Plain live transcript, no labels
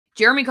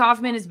Jeremy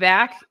Kauffman is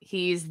back.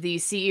 He's the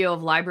CEO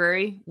of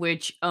Library,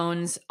 which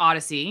owns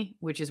ODYSEE,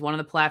 which is one of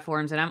the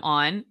platforms that I'm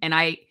on. And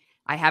I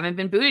haven't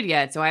been booted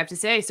yet. So I have to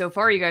say, so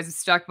far, you guys have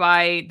stuck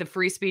by the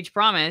free speech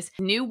promise.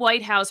 New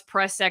White House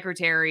press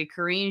secretary,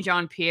 Karine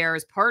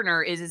Jean-Pierre's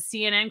partner is a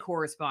CNN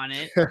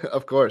correspondent.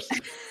 Of course.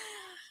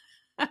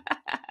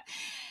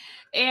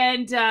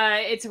 And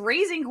it's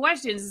raising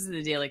questions, this is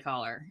the Daily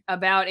Caller,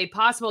 about a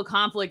possible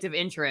conflict of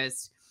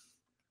interest.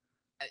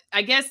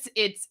 I guess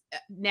it's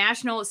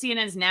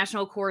CNN's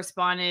national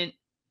correspondent,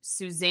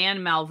 Suzanne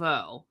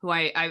Malveaux, who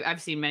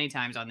I've seen many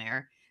times on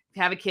there,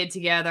 have a kid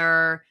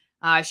together.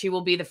 She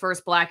will be the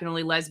first Black and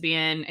only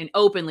lesbian and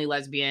openly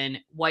lesbian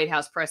White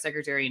House press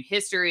secretary in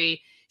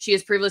history. She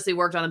has previously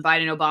worked on the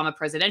Biden-Obama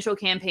presidential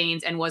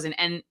campaigns and was an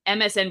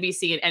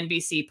MSNBC and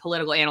NBC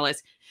political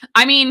analyst.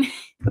 I mean,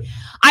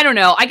 I don't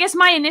know. I guess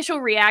my initial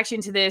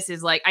reaction to this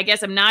is like, I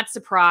guess I'm not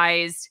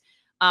surprised.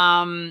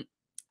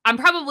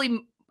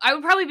 I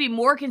would probably be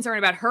more concerned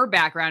about her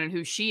background and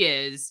who she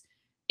is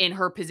in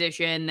her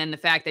position than the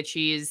fact that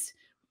she's,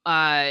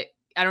 I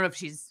don't know if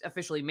she's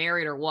officially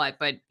married or what,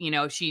 but you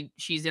know,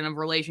 she's in a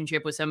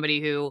relationship with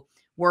somebody who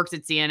works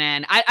at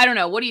CNN. I don't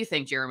know. What do you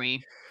think,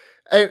 Jeremy?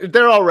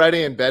 They're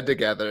already in bed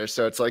together.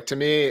 So it's like, to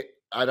me,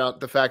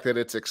 the fact that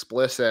it's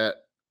explicit,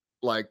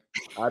 like,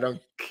 I don't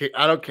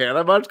care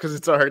that much because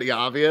it's already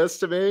obvious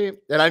to me.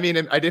 And I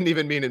mean, I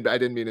didn't mean in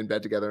bed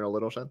together in a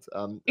literal sense.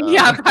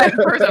 Yeah, of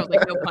course, I was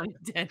like, no pun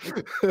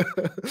intended.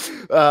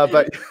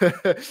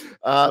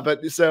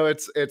 But so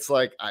it's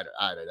like, I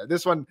don't know.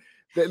 This one,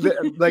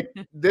 like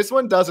this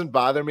one doesn't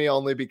bother me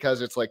only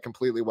because it's like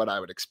completely what I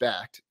would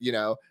expect, you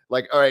know,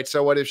 like, all right,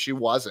 so what if she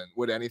wasn't?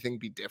 Would anything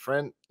be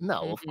different?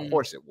 No, of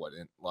course it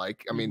wouldn't.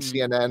 Like, I mean,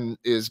 CNN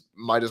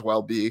might as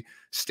well be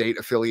state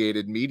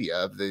affiliated media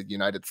of the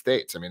United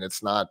States. I mean,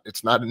 it's not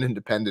an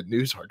independent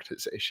news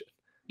organization.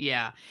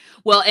 Yeah.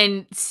 Well,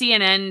 and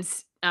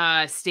CNN's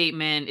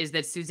statement is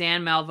that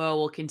Suzanne Malveaux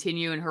will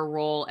continue in her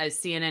role as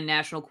CNN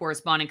national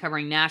correspondent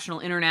covering national,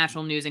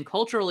 international news and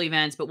cultural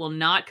events, but will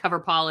not cover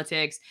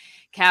politics,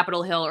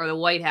 Capitol Hill, or the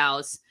White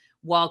House,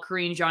 while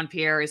Karine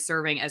Jean-Pierre is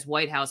serving as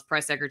White House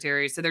press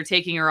secretary. So they're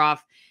taking her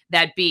off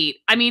that beat.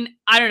 I mean,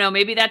 I don't know.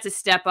 Maybe that's a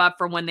step up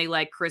from when they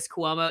let Chris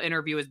Cuomo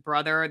interview his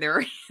brother.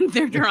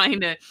 They're trying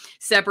to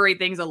separate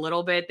things a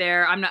little bit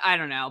there. I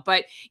don't know.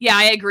 But yeah,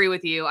 I agree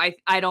with you.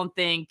 I don't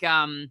think,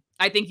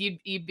 I think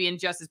you'd be in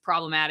just as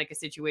problematic a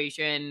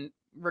situation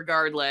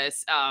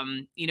regardless.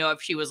 You know, if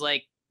she was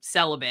like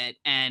celibate,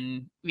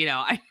 and you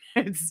know,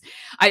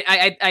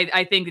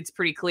 I think it's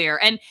pretty clear.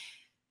 And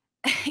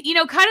you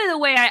know, kind of the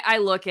way I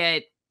look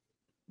at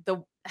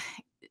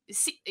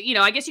you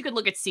know, I guess you could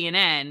look at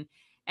CNN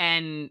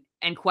and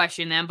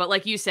question them, but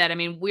like you said, I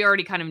mean, we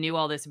already kind of knew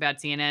all this about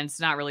CNN. It's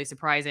not really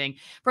surprising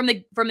from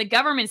the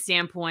government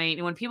standpoint.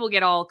 And when people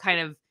get all kind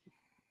of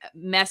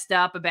messed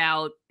up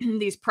about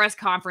these press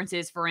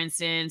conferences, for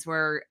instance,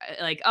 where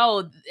like,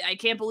 oh, I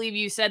can't believe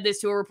you said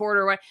this to a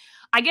reporter. What?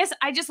 I guess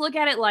I just look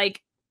at it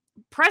like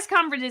press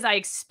conferences I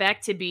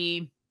expect to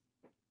be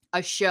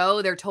a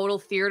show. They're total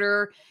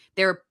theater.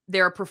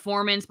 They're a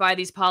performance by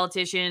these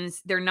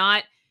politicians. They're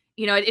not,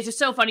 you know, it's just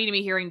so funny to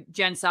me hearing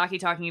Jen Psaki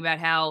talking about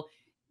how,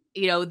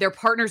 you know, they're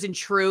partners in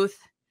truth.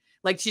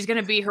 Like she's going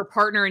to be her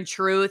partner in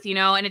truth, you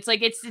know, and it's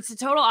like, it's a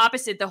total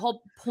opposite. The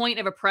whole point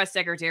of a press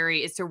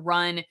secretary is to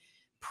run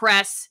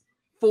press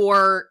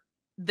for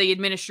the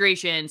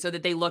administration so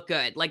that they look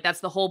good. Like that's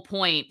the whole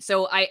point.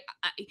 So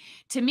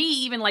to me,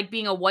 even like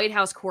being a White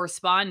House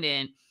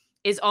correspondent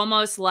is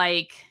almost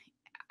like,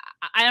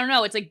 I don't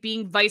know. It's like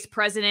being vice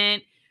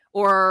president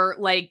or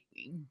like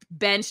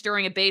bench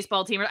during a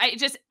baseball team. I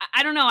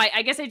don't know.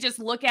 I guess I just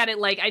look at it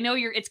like, I know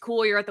it's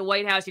cool. You're at the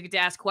White House. You get to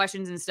ask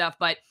questions and stuff,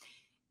 but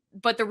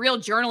the real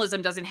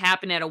journalism doesn't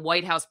happen at a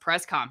White House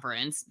press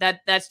conference.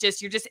 That's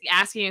just, you're just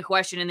asking a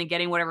question and then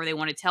getting whatever they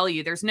want to tell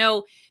you. There's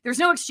no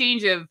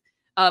exchange of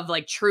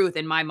like truth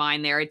in my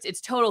mind there.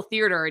 It's total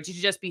theater. It should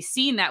just be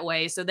seen that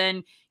way. So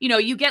then, you know,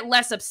 you get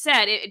less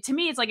upset. To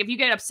me, it's like, if you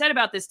get upset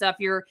about this stuff,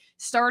 you're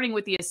starting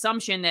with the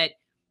assumption that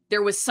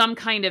there was some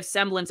kind of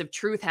semblance of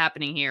truth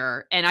happening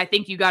here. And I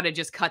think you got to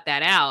just cut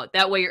that out.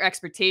 That way your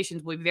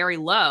expectations will be very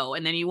low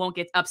and then you won't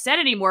get upset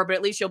anymore, but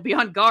at least you'll be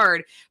on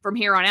guard from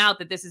here on out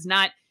that this is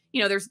not,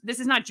 you know, this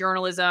is not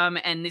journalism,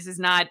 and this is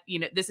not, you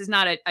know, this is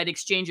not an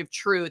exchange of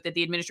truth that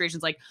the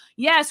administration's like,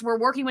 yes, we're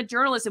working with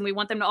journalists and we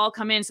want them to all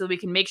come in so that we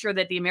can make sure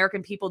that the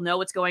American people know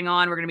what's going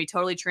on. We're going to be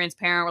totally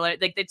transparent. We're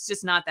like, it's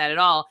just not that at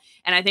all.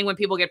 And I think when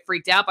people get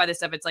freaked out by this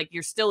stuff, it's like,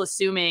 you're still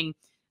assuming,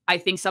 I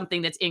think,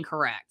 something that's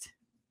incorrect.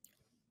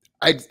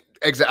 I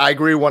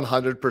agree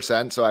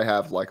 100%. So I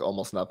have like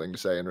almost nothing to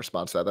say in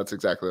response to that. That's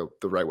exactly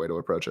the right way to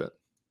approach it.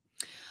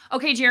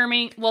 Okay,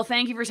 Jeremy. Well,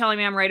 thank you for telling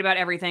me I'm right about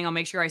everything. I'll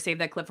make sure I save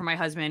that clip for my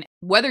husband.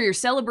 Whether you're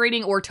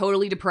celebrating or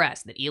totally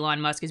depressed that Elon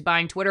Musk is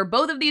buying Twitter,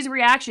 both of these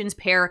reactions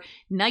pair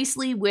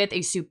nicely with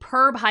a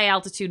superb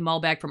high-altitude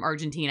Malbec from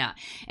Argentina.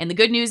 And the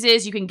good news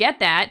is you can get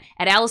that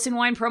at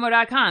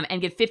AllisonWinePromo.com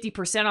and get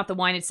 50% off the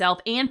wine itself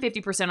and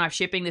 50% off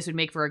shipping. This would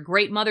make for a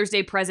great Mother's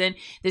Day present.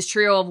 This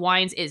trio of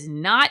wines is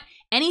not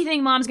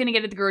anything mom's going to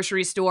get at the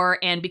grocery store.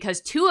 And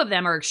because 2 of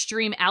them are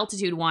extreme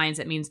altitude wines,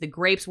 that means the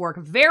grapes work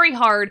very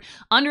hard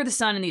under the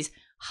sun in these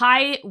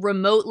high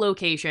remote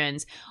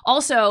locations.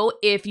 Also,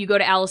 if you go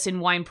to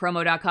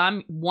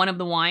AllisonWinePromo.com, one of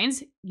the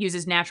wines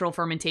uses natural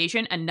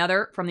fermentation,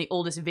 another from the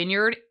oldest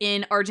vineyard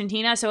in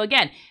Argentina. So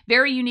again,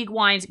 very unique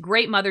wines,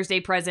 great Mother's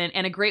Day present,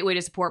 and a great way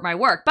to support my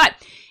work. But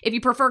if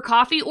you prefer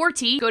coffee or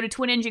tea, go to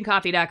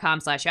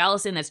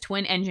TwinEngineCoffee.com/Allison. That's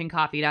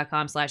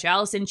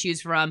TwinEngineCoffee.com/Allison.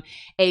 Choose from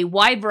a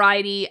wide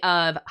variety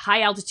of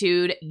high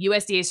altitude,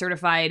 USDA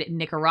certified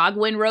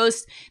Nicaraguan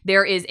roasts.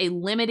 There is a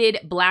limited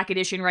black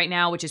edition right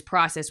now, which is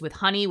processed with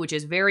honey, which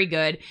is very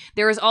good.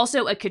 There is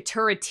also a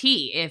Caturra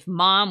tea. If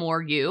mom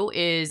or you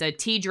is a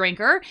tea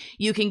drinker,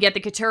 you can get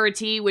the Caturra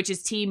tea, which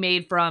is tea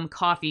made from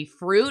coffee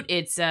fruit.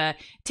 It's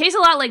tastes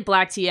a lot like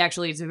black tea,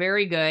 actually. It's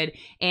very good.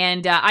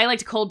 And I like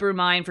to cold brew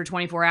mine for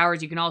 24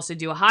 hours. You can also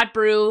do a hot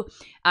brew.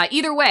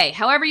 Either way,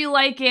 however you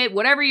like it,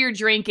 whatever you're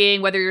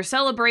drinking, whether you're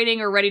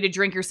celebrating or ready to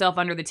drink yourself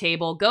under the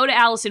table, go to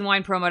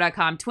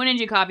AllisonWinePromo.com,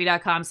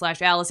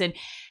 TwinEngineCoffee.com/Allison.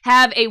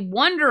 Have a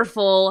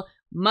wonderful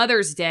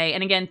Mother's Day.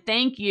 And again,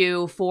 thank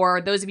you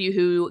for those of you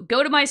who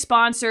go to my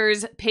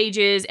sponsors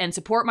pages and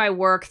support my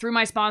work through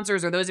my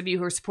sponsors, or those of you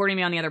who are supporting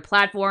me on the other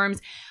platforms.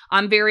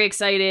 I'm very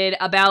excited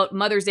about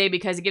Mother's Day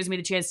because it gives me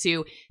the chance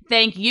to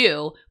thank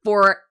you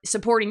for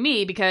supporting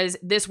me, because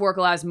this work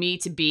allows me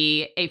to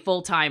be a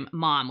full-time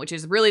mom, which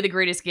is really the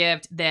greatest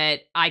gift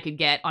that I could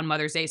get on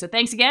Mother's Day. So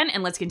thanks again,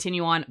 and let's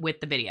continue on with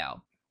the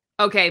video.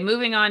 Okay,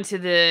 moving on to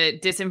the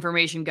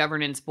Disinformation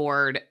Governance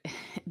Board.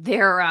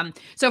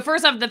 So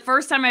first off, the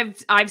first time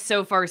I've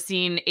so far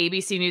seen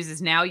ABC News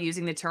is now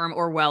using the term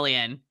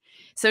Orwellian.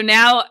 So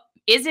now,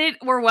 is it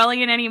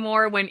Orwellian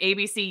anymore when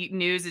ABC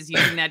News is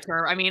using that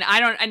term? I mean, I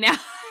don't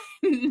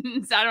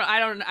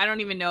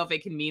even know if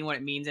it can mean what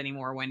it means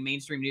anymore when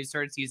mainstream news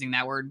starts using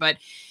that word. But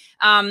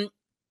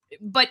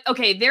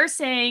okay, they're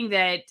saying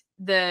that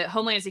the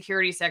Homeland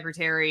Security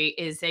Secretary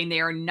is saying they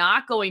are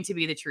not going to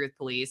be the truth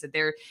police, that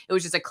it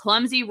was just a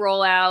clumsy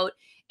rollout,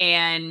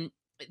 and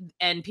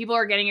people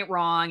are getting it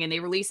wrong, and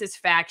they release this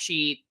fact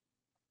sheet.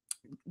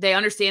 They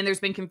understand there's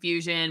been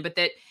confusion, but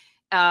that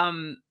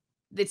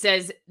it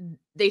says,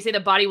 they say the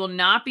body will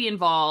not be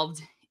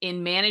involved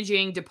in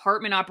managing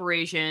department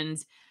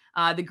operations.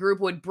 The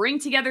group would bring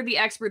together the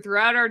expert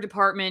throughout our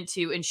department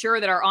to ensure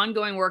that our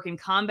ongoing work in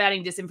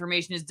combating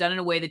disinformation is done in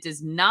a way that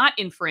does not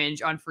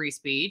infringe on free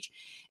speech,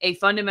 a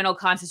fundamental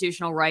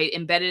constitutional right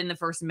embedded in the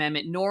First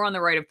Amendment, nor on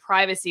the right of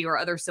privacy or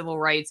other civil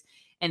rights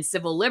and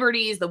civil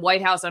liberties. The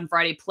White House on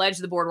Friday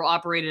pledged the board will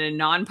operate in a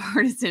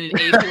nonpartisan and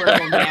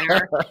apolitical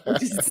manner,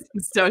 which is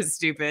so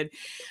stupid.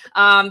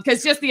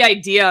 Because just the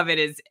idea of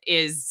it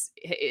is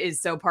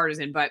so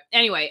partisan. But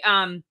anyway,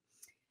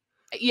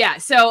 yeah,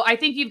 so I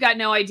think you've got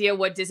no idea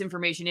what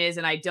disinformation is,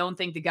 and I don't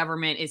think the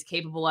government is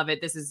capable of it.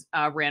 This is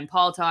Rand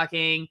Paul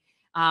talking.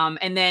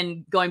 And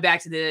then going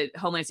back to the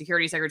Homeland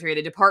Security Secretary,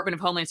 the Department of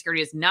Homeland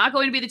Security is not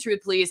going to be the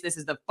truth police. This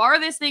is the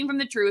farthest thing from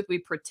the truth. We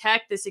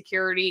protect the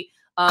security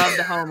of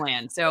the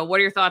homeland. So what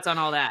are your thoughts on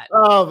all that?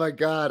 Oh my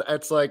God.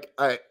 It's like,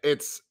 I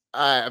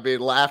mean,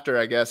 laughter,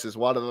 I guess, is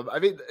one of them. I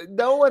mean,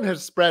 no one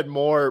has spread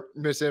more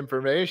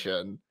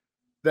misinformation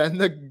than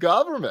the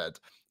government.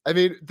 I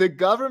mean, the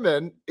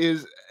government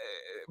is,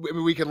 I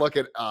mean, we can look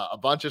at a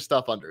bunch of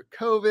stuff under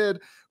COVID.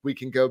 We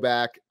can go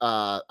back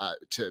to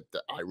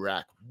the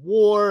Iraq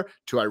War,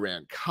 to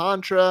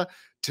Iran-Contra,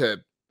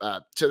 to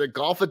the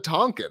Gulf of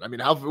Tonkin. I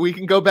mean, we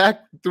can go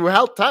back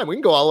throughout time. We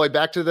can go all the way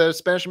back to the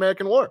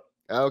Spanish-American War.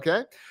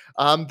 Okay,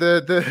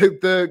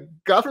 the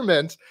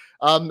government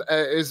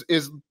is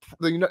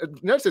the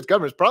United States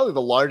government is probably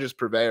the largest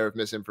purveyor of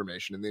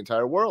misinformation in the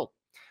entire world,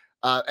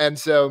 and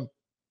so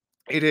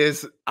it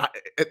is.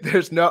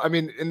 There's no. I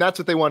mean, and that's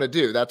what they want to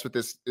do. That's what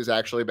this is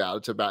actually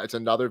about. It's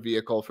another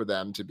vehicle for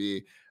them to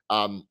be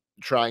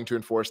trying to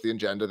enforce the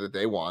agenda that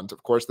they want.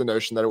 Of course, the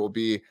notion that it will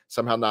be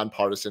somehow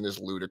nonpartisan is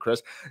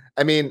ludicrous.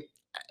 I mean,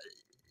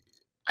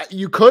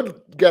 you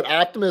could get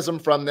optimism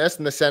from this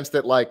in the sense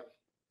that, like,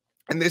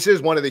 and this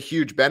is one of the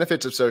huge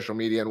benefits of social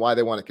media and why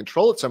they want to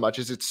control it so much,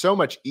 is it's so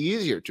much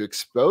easier to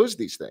expose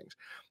these things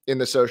in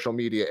the social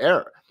media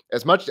era.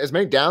 As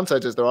many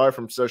downsides as there are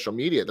from social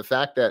media, the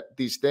fact that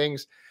these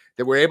things,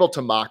 that we're able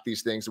to mock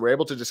these things, that we're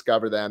able to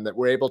discover them, that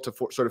we're able to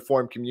sort of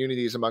form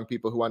communities among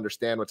people who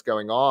understand what's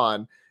going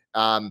on,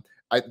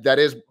 that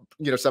is,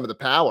 some of the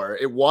power.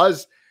 It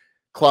was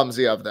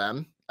clumsy of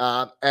them,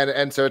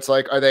 and so it's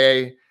like, are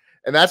they?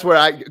 And that's where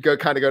I go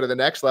to the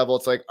next level.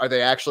 It's like, are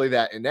they actually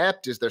that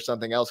inept? Is there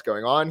something else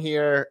going on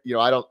here?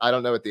 I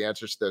don't know what the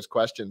answers to those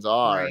questions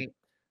are. Right.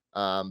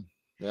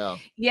 Yeah.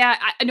 Yeah.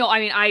 I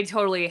mean, I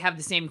totally have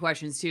the same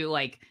questions too.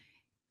 Like,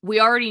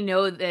 we already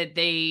know that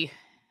they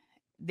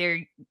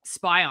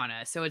spy on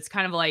us. So it's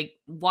kind of like,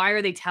 why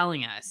are they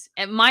telling us?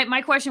 And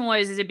my question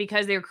was, is it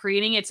because they're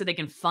creating it so they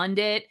can fund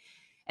it?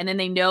 And then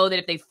they know that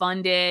if they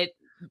fund it,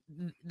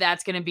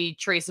 that's going to be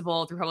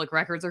traceable through public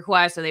records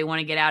requests, so they want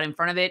to get out in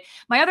front of it.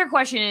 My other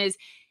question is,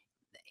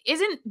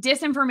 isn't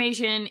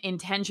disinformation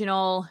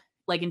intentional?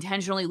 like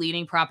intentionally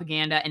leading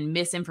propaganda, and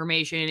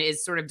misinformation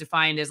is sort of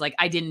defined as like,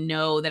 I didn't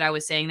know that I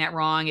was saying that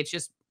wrong. It's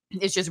just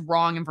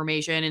wrong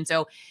information. And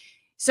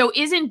so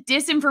isn't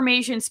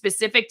disinformation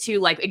specific to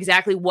like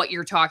exactly what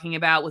you're talking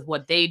about with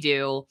what they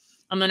do?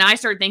 And then I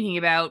start thinking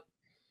about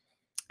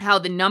how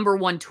the number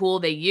one tool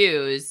they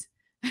use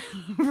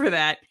for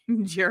that,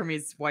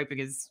 Jeremy's wiping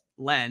his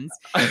lens,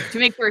 to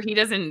make sure he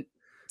doesn't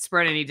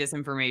spread any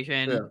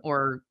disinformation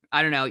or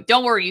I don't know.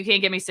 Don't worry, you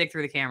can't get me sick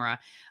through the camera.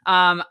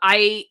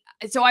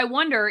 So I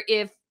wonder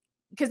if,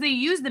 because they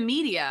use the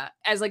media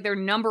as like their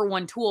number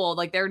one tool,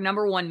 like their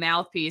number one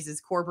mouthpiece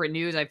is corporate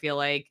news, I feel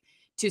like,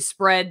 to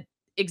spread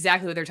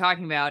exactly what they're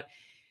talking about.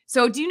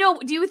 So do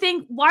you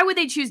think, why would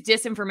they choose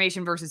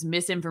disinformation versus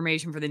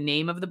misinformation for the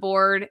name of the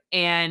board?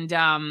 And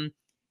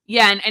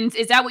and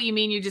is that what you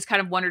mean? You just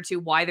kind of wonder too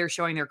why they're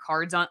showing their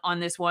cards on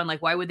this one?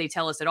 Like, why would they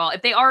tell us at all?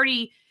 If they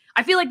already,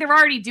 I feel like they're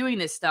already doing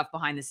this stuff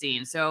behind the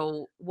scenes.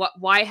 So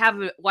why have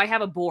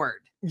a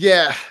board?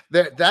 Yeah,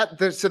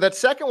 so that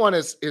second one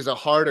is a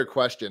harder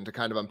question to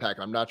kind of unpack.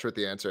 I'm not sure what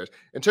the answer is.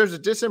 In terms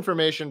of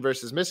disinformation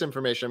versus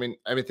misinformation,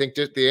 I think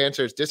the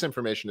answer is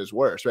disinformation is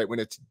worse, right? When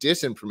it's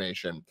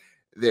disinformation,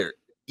 they're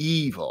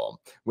evil.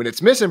 When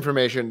it's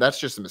misinformation, that's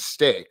just a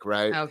mistake,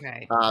 right?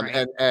 Okay.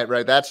 Right. And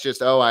right, that's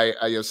just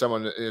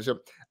someone is,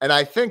 and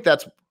I think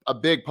that's a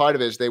big part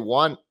of it is they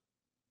want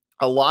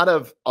a lot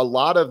of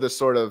the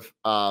sort of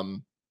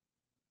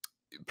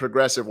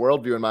progressive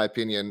worldview, in my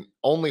opinion,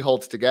 only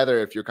holds together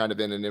if you're kind of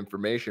in an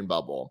information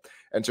bubble.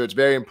 And so it's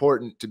very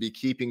important to be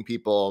keeping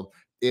people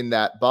in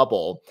that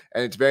bubble.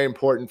 And it's very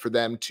important for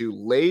them to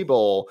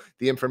label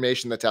the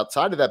information that's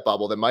outside of that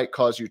bubble that might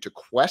cause you to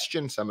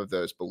question some of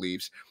those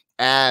beliefs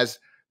as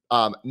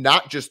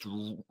not just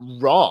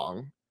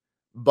wrong,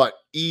 but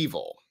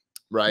evil,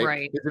 right?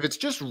 Right. If it's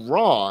just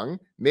wrong,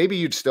 maybe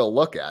you'd still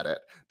look at it.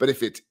 But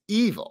if it's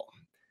evil,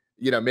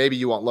 maybe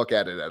you won't look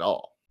at it at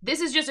all. This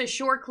is just a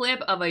short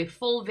clip of a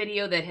full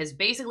video that has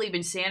basically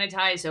been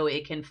sanitized so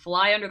it can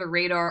fly under the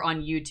radar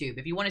on YouTube.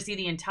 If you want to see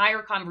the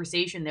entire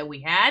conversation that we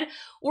had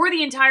or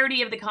the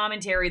entirety of the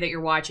commentary that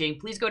you're watching,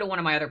 please go to one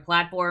of my other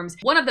platforms.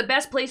 One of the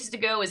best places to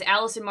go is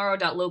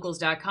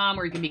AlisonMorrow.locals.com,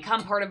 where you can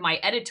become part of my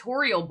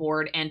editorial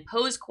board and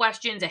pose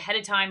questions ahead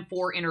of time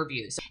for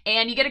interviews.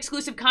 And you get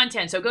exclusive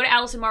content, so go to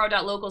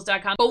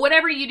AlisonMorrow.locals.com. But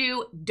whatever you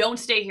do, don't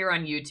stay here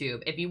on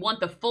YouTube. If you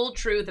want the full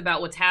truth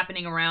about what's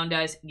happening around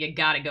us, you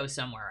gotta go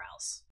somewhere else.